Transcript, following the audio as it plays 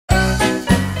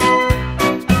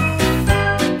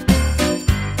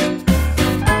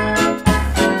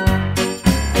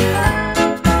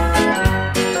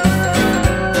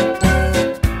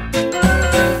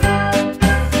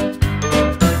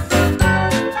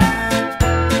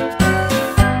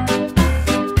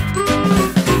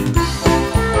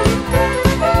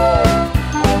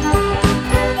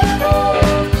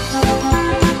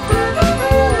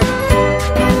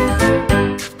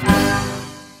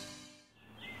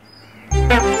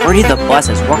Bertie the bus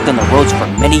has worked on the roads for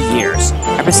many years,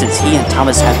 ever since he and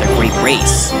Thomas had their great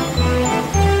race.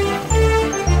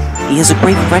 He is a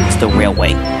great friend to the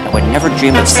railway, and would never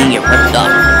dream of seeing it ripped up.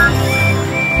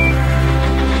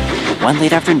 One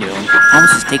late afternoon,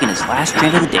 Thomas was taking his last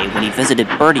train of the day when he visited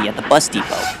Bertie at the bus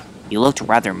depot. He looked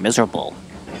rather miserable.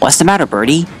 "What's the matter,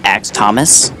 Bertie?" asked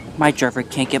Thomas. "My driver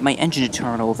can't get my engine to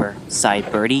turn over,"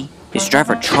 sighed Bertie. His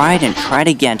driver tried and tried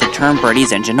again to turn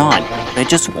Bertie's engine on, but it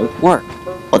just won't work.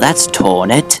 "Well, that's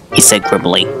torn it," he said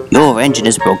grimly. "Your engine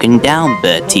is broken down,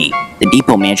 Bertie." The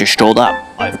depot manager strolled up.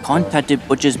 "I've contacted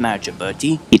Butch's manager,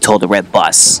 Bertie," he told the red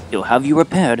bus. "He'll have you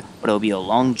repaired, but it'll be a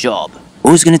long job."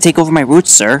 "Who's gonna take over my route,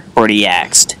 sir?" Bertie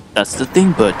asked. "That's the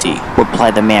thing, Bertie,"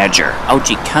 replied the manager.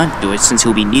 "Algie can't do it since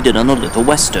he'll be needed on the Little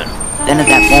Western." Then at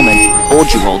that moment,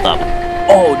 Algie rolled up.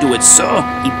 "I'll do it, sir,"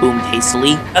 he boomed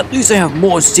hastily. "At least I have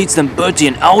more seats than Bertie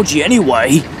and Algie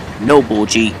anyway." "No,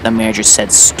 Bulgy," the manager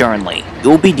said sternly.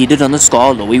 "You'll be needed on the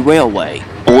Skarloey Railway."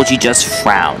 Bulgy just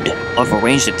frowned. "I've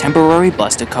arranged a temporary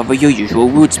bus to cover your usual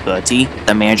routes, Bertie,"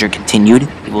 the manager continued.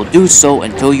 "He will do so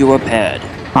until you're repaired."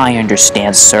 "I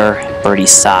understand, sir," Bertie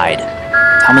sighed.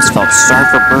 Thomas felt sorry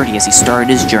for Bertie as he started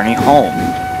his journey home.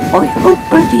 "I hope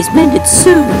Bertie's mended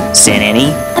soon," said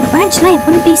Annie. "A branch line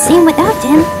wouldn't be seen without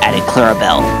him," added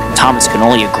Clarabelle. Thomas could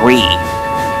only agree.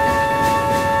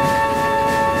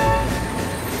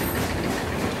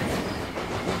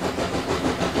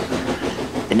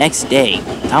 The next day,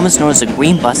 Thomas noticed a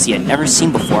green bus he had never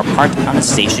seen before parked on a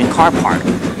station car park.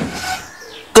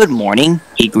 "Good morning,"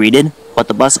 he greeted, but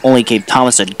the bus only gave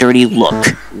Thomas a dirty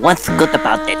look. "What's good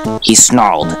about it?" he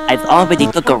snarled. "I've already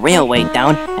took a railway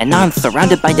down, and now I'm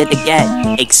surrounded by it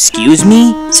again." "Excuse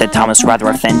me?" said Thomas, rather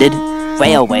offended.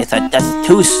 "Railways are just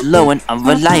too slow and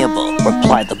unreliable,"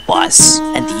 replied the bus.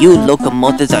 "And you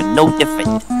locomotives are no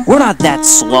different." "We're not that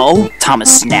slow,"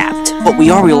 Thomas snapped. "But we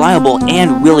are reliable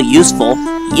and really useful."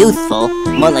 "Useful?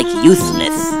 More like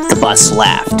useless," the bus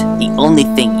laughed. "The only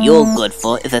thing you're good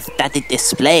for is a static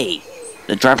display."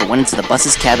 The driver went into the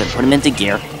bus's cab and put him into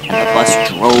gear, and the bus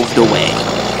drove away.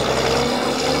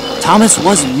 Thomas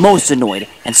was most annoyed,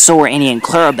 and so were Annie and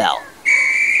Clarabelle.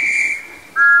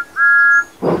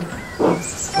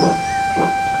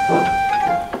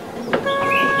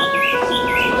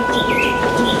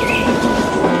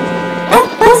 "That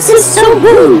bus is so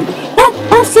rude! That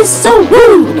bus is so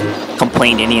rude!"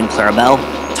 complained Annie and Clarabelle.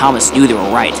 Thomas knew they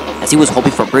were right, as he was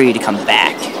hoping for Bertie to come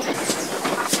back.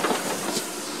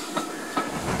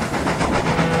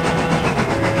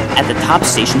 At the top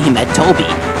station, he met Toby.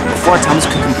 Before Thomas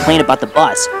could complain about the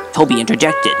bus, Toby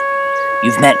interjected.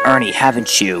 "You've met Ernie,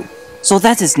 haven't you?" "So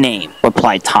that's his name,"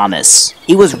 replied Thomas.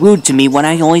 "He was rude to me when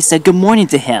I only said good morning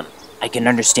to him." "I can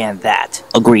understand that,"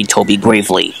 agreed Toby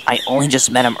gravely. "I only just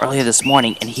met him earlier this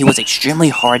morning, and he was extremely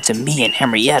hard to me and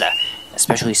Henrietta,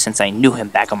 especially since I knew him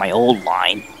back on my old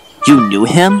line." "You knew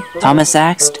him?" Thomas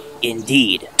asked.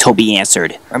 "Indeed," Toby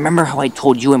answered. "Remember how I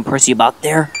told you and Percy about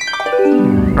there?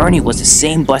 Ernie was the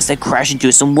same bus that crashed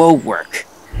into some road work."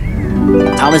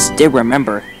 Thomas did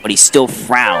remember, but he still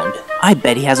frowned. "I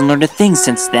bet he hasn't learned a thing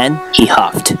since then," he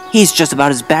huffed. "He's just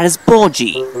about as bad as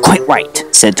Bulgy." "Quite right,"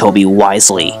 said Toby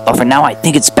wisely. "But for now I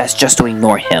think it's best just to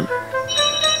ignore him."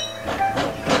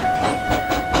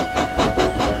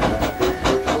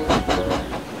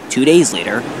 Two days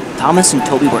later, Thomas and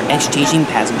Toby were exchanging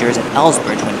passengers at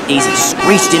Ellsbridge when Daisy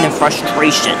screeched in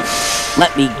frustration.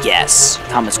 "Let me guess,"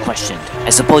 Thomas questioned.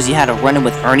 "I suppose you had a run-in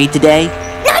with Ernie today?"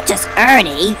 "Not just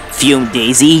Ernie. Fumed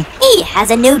Daisy. He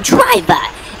has a new driver,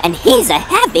 and he's a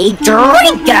heavy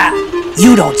drinker."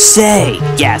 "You don't say,"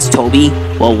 gasped Toby.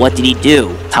 "Well, what did he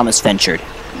do?" Thomas ventured.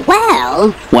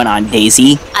 "Well," went on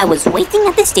Daisy, "I was waiting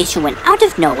at the station when out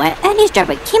of nowhere Ernie's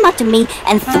driver came up to me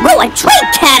and threw a drink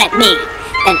can at me.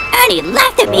 Then Ernie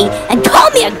laughed at me and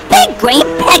called me a big green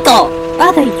pickle."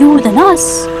 "Rather you than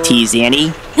us," teased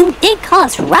Annie. "You did call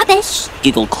us rubbish."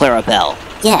 Giggled Clarabelle.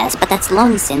 "Yes, but that's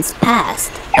long since past."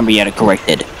 Henrietta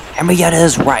corrected. "Henrietta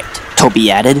is right,"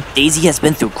 Toby added. "Daisy has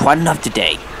been through quite enough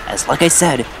today, as like I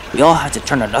said, we all have to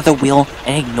turn another wheel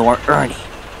and ignore Ernie."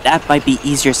 "That might be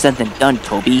easier said than done,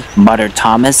 Toby," muttered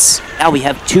Thomas. "Now we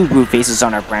have 2 route faces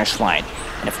on our branch line,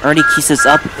 and if Ernie keeps us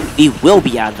up, we will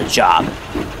be out of the job."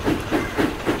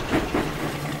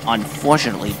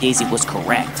 Unfortunately, Daisy was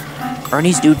correct.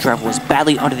 Ernie's new driver was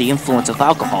badly under the influence of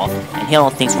alcohol and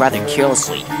handled things rather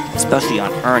carelessly, especially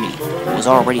on Ernie, who was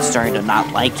already starting to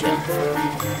not like him.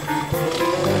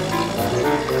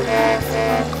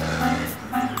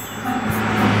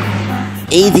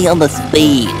 "Easy on the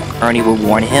speed," Ernie would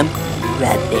warn him.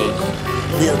 "Rubbish,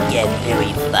 we'll get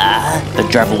very far," the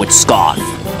driver would scoff.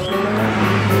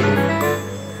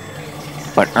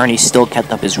 but Ernie still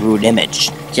kept up his rude image.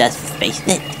 Just face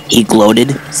it. He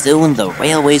gloated. Soon the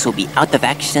railways will be out of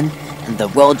action and the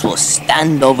roads will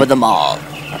stand over them all.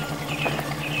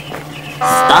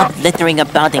 Stop littering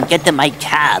about and get to my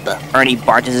cab. Ernie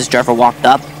barked as his driver walked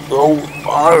up. Oh,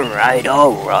 alright,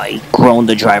 Groaned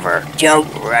the driver.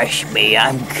 Don't rush me,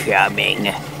 I'm coming.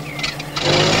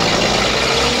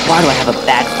 Why do I have a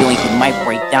bad feeling he might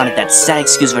break down if that sad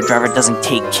excuse of a driver doesn't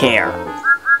take care?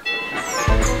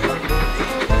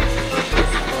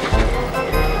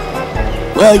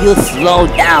 Will you slow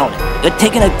down? You're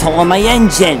taking a toll on my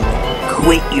engine.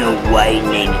 Quit your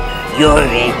whining. Your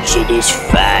engine is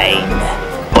fine.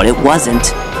 But it wasn't.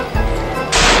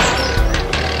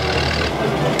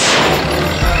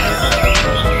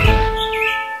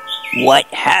 What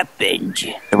happened?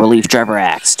 The relief driver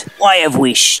asked. Why have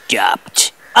we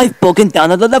stopped? I've broken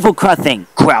down on the level crossing,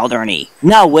 growled Ernie.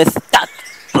 Now with Stop,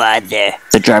 bother.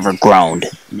 the driver groaned.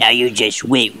 Now you just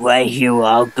wait right here,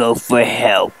 I'll go for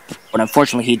help. But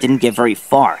unfortunately he didn't get very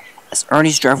far, as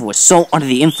Ernie's driver was so under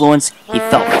the influence, he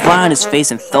fell flat on his face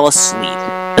and fell asleep.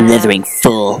 Blithering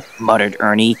fool. Muttered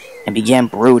Ernie, and began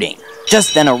brooding.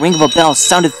 Just then a ring of a bell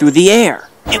sounded through the air.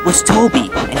 It was Toby,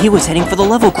 and he was heading for the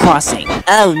level crossing.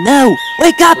 Oh no,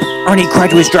 wake up! Ernie cried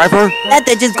to his driver, That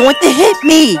engine's going to hit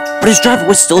me! but his driver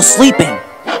was still sleeping.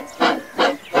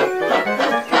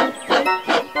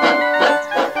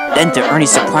 Then to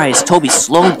Ernie's surprise, Toby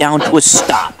slowed down to a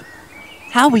stop.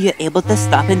 How were you able to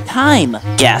stop in time?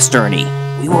 Gasped Ernie.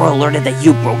 We were alerted that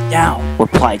you broke down,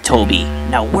 replied Toby.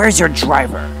 Now where's your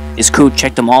driver? His crew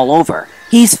checked him all over.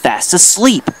 He's fast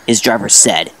asleep, his driver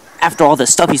said, after all the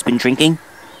stuff he's been drinking.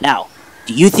 Now,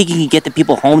 do you think you can get the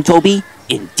people home, Toby?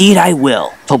 Indeed I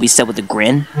will, Toby said with a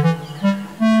grin.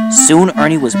 Soon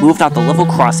Ernie was moved out the level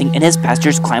crossing and his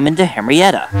passengers climbed into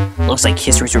Henrietta. Looks like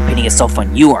history's repeating itself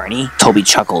on you, Ernie, Toby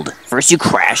chuckled. First you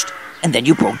crashed, and then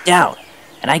you broke down.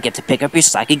 And I get to pick up your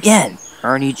slack again.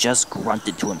 Ernie just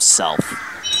grunted to himself.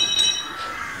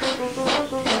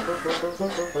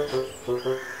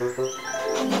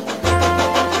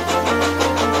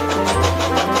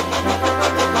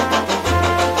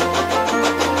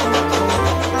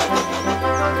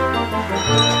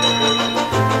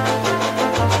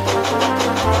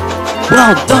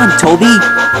 Well done, Toby!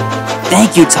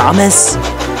 Thank you, Thomas!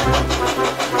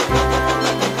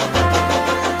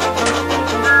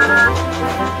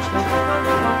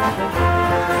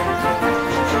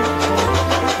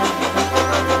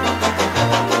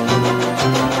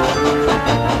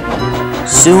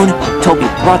 Soon, Toby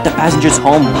brought the passengers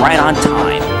home right on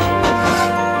time.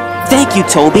 Thank you,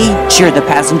 Toby, cheered the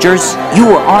passengers. You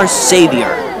were our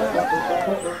savior.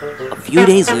 A few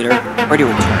days later, Bertie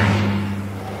returned.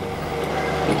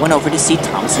 He went over to see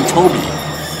Thomas and Toby.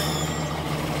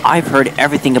 I've heard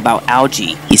everything about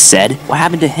Algie, he said. What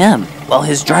happened to him? Well,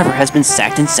 his driver has been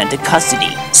sacked and sent to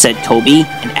custody, said Toby.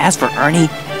 And as for Ernie,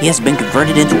 he has been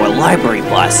converted into a library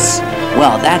bus.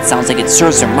 Well, that sounds like it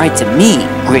serves him right to me,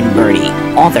 grinned Bertie.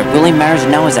 All that really matters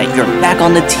now is that you're back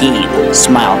on the team,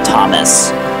 smiled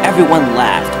Thomas. Everyone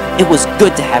laughed. It was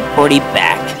good to have Bertie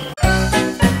back.